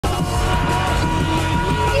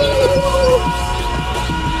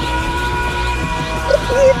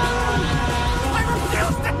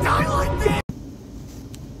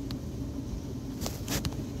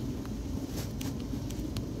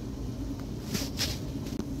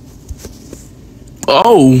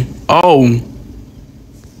Oh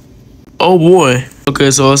boy.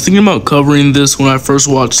 Okay, so I was thinking about covering this when I first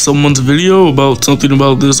watched someone's video about something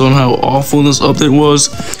about this on how awful this update was.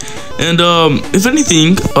 And if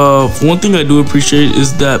anything, one thing I do appreciate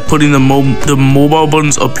is that putting the mobile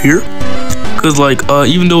buttons up here. Cause like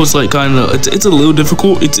even though it's like it's a little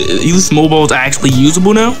difficult, at least mobile is actually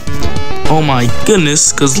usable now. Oh my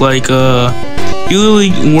goodness, cause like you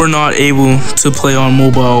literally were not able to play on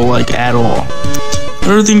mobile like at all.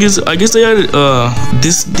 Another thing is, I guess they added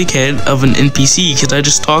this dickhead of an NPC, because I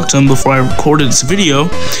just talked to him before I recorded this video,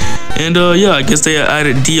 and yeah, I guess they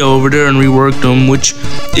added Dio over there and reworked him, which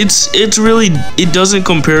it doesn't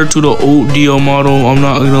compare to the old Dio model, I'm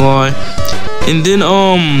not gonna lie. And then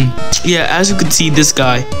yeah, as you can see, this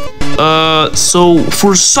guy, so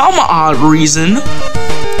for some odd reason,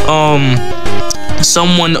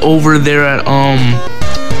 someone over there at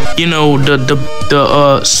you know,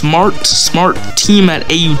 the smart team at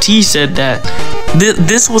AUT said that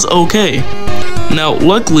this was okay. Now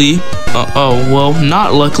luckily, well,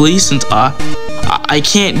 not luckily, since I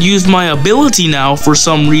can't use my ability now for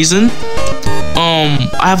some reason.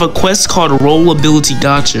 I have a quest called Roll Ability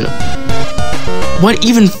Gotcha. What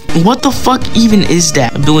the fuck even is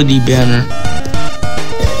that ability banner?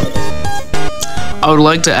 I would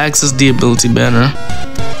like to access the ability banner.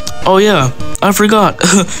 Oh yeah, I forgot.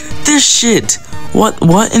 This shit. What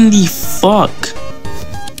in the fuck?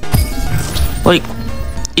 Like,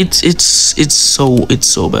 it's so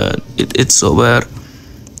bad. It's so bad.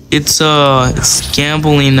 It's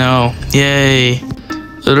gambling now. Yay.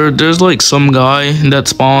 There's like some guy that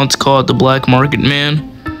spawns called the Black Market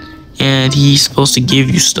Man, and he's supposed to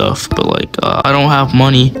give you stuff, but like I don't have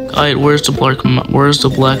money. Alright, where's the Black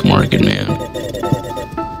Market Man?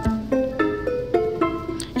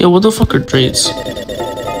 Yeah, what the fuck are trades?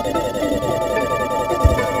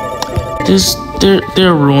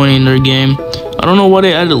 They're ruining their game. I don't know why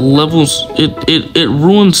they added levels. It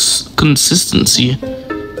ruins consistency.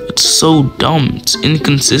 It's so dumb. It's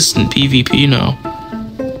inconsistent PvP now.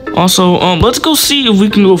 Also, let's go see if we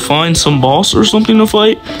can go find some boss or something to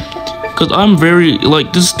fight. Cause I'm very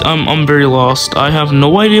I'm very lost. I have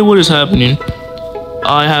no idea what is happening.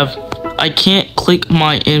 I can't click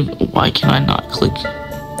my why can I not click?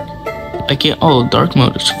 I can't. Oh, dark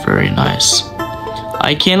mode is very nice.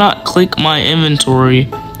 I cannot click my inventory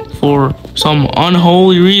for some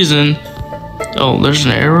unholy reason. Oh, there's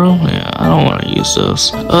an arrow? Yeah, I don't want to use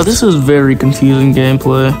this. This is very confusing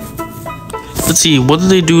gameplay. Let's see, what did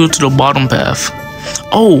they do to the bottom path?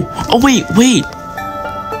 Oh, wait.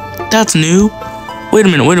 That's new. Wait a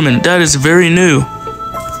minute. That is very new.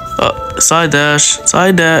 Side dash,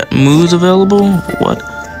 moves available. What?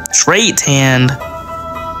 Trait hand.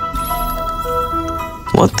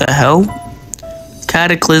 What the hell?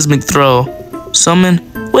 Cataclysmic throw. Summon.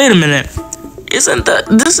 Wait a minute. Isn't that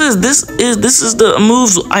this is the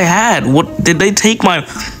moves I had? What, did they take my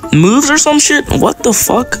moves or some shit? What the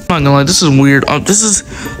fuck? I'm not gonna lie, this is weird. This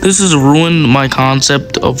has ruined my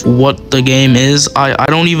concept of what the game is. I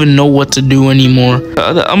don't even know what to do anymore.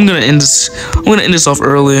 I'm gonna end this off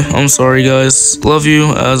early. I'm sorry guys. Love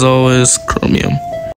you as always, Chromium.